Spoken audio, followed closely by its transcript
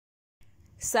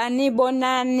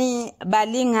Sanibonani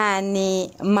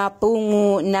balingani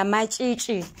mabhungu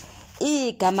namatshitshi.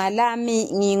 Igama lami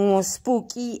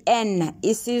nginguSpooky N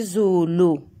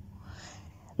isiZulu.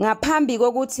 Ngaphambi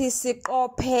kokuthi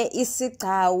siqophe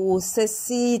isigcawu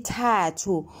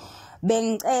sesithathu,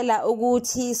 bengicela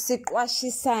ukuthi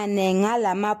siqwashisane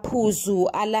ngalamaphuzu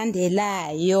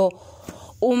alandelayo.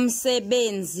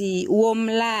 Umsebenzi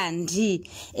womlandi,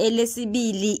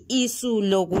 elesibili isu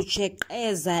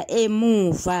lokujeqeza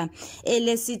emuva,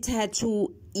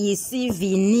 elesithathu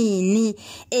isivinini,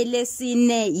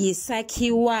 elesine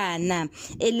yisakhiwana,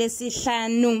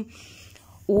 elesihlanu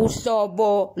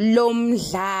uhlobo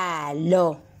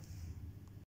lomdlalo.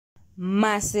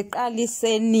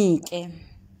 Masiqalisenike.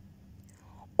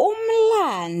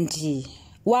 Umlandi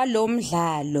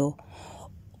walomdlalo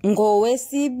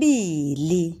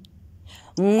ngowesibili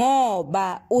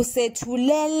ngoba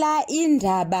usethulela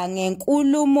indaba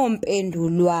ngenkulumo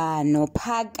mpendulwano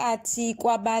phakathi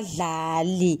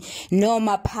kwabadlali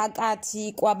noma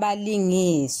phakathi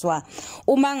kwabalingiswa.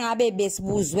 Uma ngabe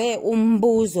besibuzwe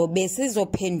umbuzo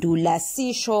besizophendula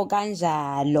sisho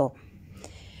kanjalo.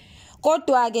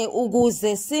 Kodwa ke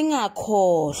ukuze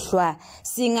singakhohlwa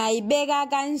singayibeka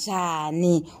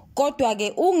kanjani? Kodwa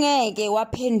ke ungeke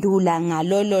waphendula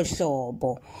ngalolo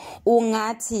hlobo.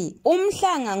 Ungathi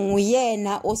umhlanga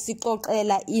nguyena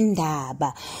osixoxela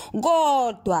indaba,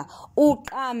 kodwa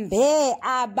uqambe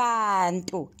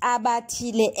abantu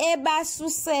abathile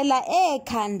ebasusela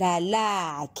ekhanda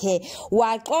lakhe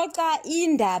waxoxa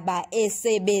indaba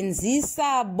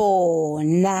esebenzisa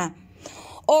bona.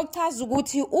 Ochaza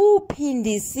ukuthi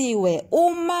uphindisiwe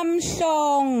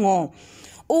uMamhlongo,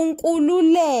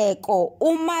 uNkululeko,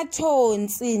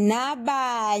 uMathonsi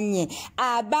nabanye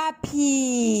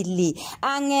abaphili.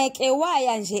 Angeke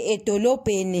waya nje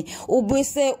edolobheni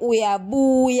ubuse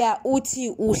uyabuya uthi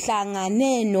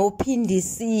uhlangane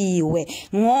nophindisiwe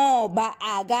ngoba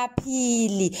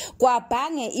akaphili.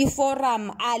 Kwabhange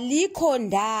iforum alikho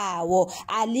ndawo,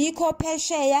 alikho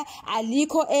phesheya,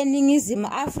 alikho eNingizimu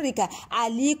Afrika,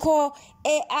 alikho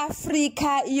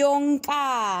eAfrika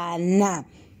yonkana.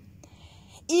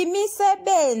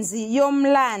 Imisebenzi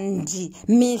yomlandi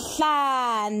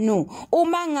mihlanu.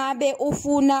 Uma ngabe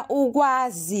ufuna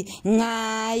ukwazi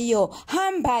ngayo,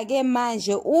 hamba ke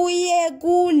manje uye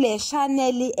kule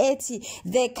shaneli ethi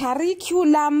The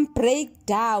Curriculum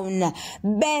Breakdown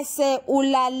bese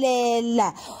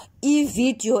ulalela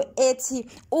ividyo ethi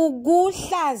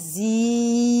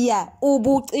Ukuhlaziya,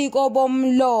 ubuciko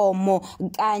bomlomo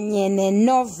kanye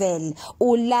nenoveli.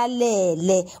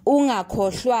 Ulalele,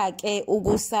 ungakhohlwa ke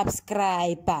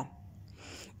ukusubscribe.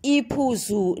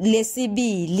 Iphuzu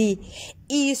lesibili,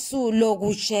 isu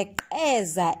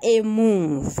lokujeqeza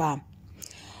emuva.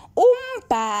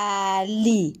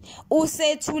 Umbhali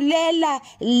usethulela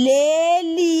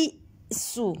leli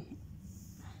su.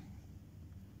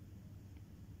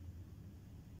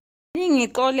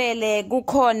 Ngixolele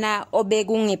kukhona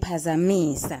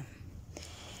obekungiphazamisa.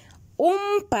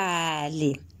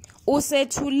 Umbhali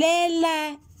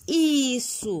usethulela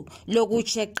isu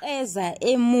lokujeqeza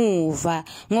emuva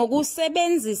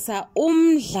ngokusebenzisa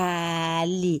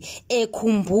umdlali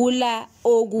ekhumbula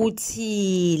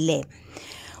okuthile.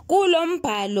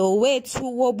 Kulombhalo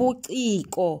wethu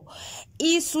wobuciko,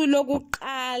 isu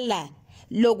lokuqala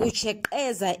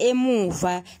lokujeqeza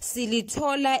emuva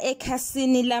silithola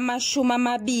ekhasini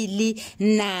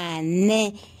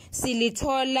lama-24.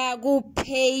 Silithola ku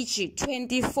page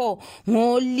 24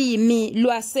 ngolimi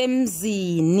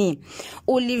lwasemzini.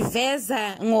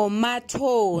 Uliveza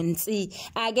ngoMathonsi.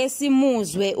 Ake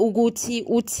simuzwe ukuthi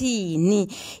uthini.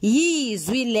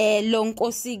 Yizwi lelo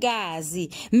nkosikazi.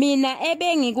 Mina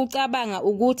ebengikucabanga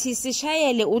ukuthi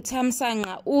sishayele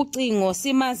uThamsanqa ucingo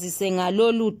simazise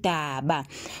ngalolu daba.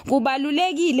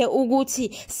 Kubalulekile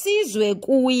ukuthi sizwe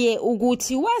kuye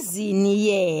ukuthi wazini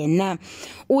yena.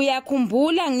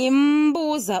 Uyakhumbula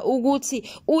ngimbuza ukuthi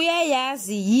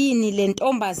uyayazi yini le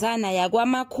ntombazana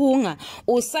yakwaMakhunga?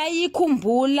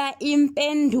 Usayikhumbula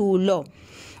impendulo?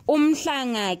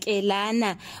 Umhlanga ke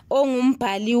lana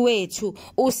ongumbhali wethu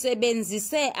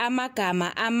usebenzise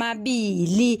amagama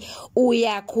amabili.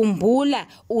 Uyakhumbula,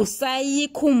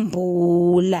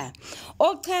 usayikhumbula.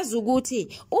 Ochaza ukuthi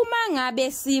uma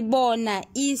ngabe sibona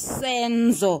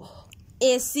isenzo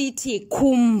esithi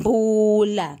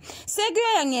khumbula,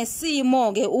 sekuya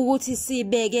ngesimo ke ukuthi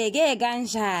sibekeke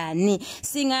kanjani.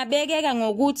 Singabekeka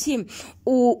ngokuthi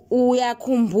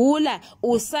uyakhumbula,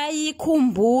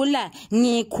 usayikhumbula,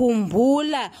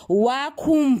 ngikhumbula,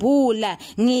 wakhumbula,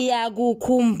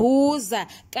 ngiyakukhumbuza,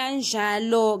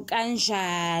 kanjalo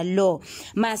kanjalo.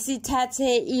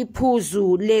 Masithathe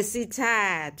iphuzu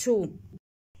lesithathu.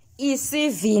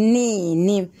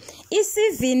 Isivinini.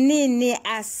 Isivinini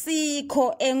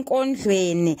asikho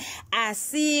enkondlweni,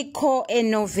 asikho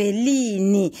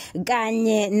enovelini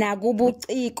kanye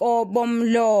nakubuciko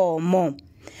bomlomo.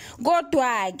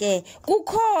 Kodwa ke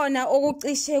kukhona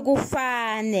okucishe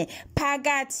kufane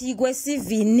phakathi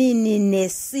kwesivinini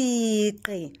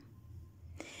nesigqi.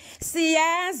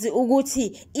 Siyazi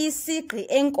ukuthi isigqi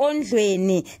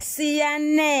enkondlweni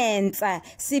siyanensa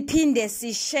siphinde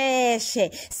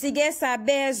sisheshe, sike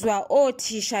sabezwa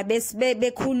othisha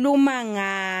bekhuluma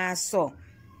ngaso.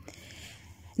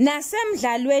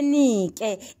 Nasemdlalweni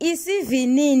ke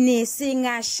isivinini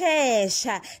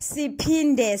singashesha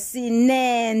siphinde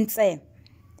sinense.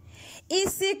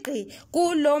 Isigqi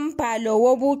kulombhalo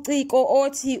wobuciko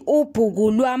othi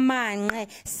Ubhuku Lwamanqe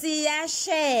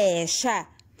siyashesha.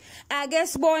 Ake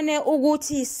sibone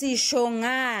ukuthi sisho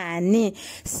ngani.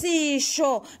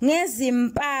 Sisho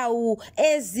ngezimpawu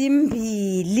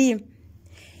ezimbili.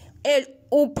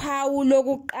 Uphawu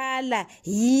lokuqala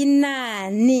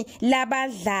yinani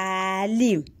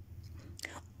labadlali.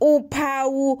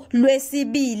 Uphawu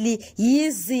lwesibili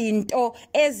yizinto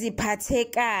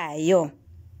eziphathekayo.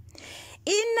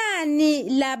 Inani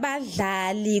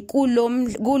labadlali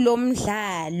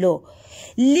kulomdlalo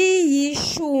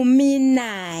liyishumi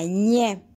nanye.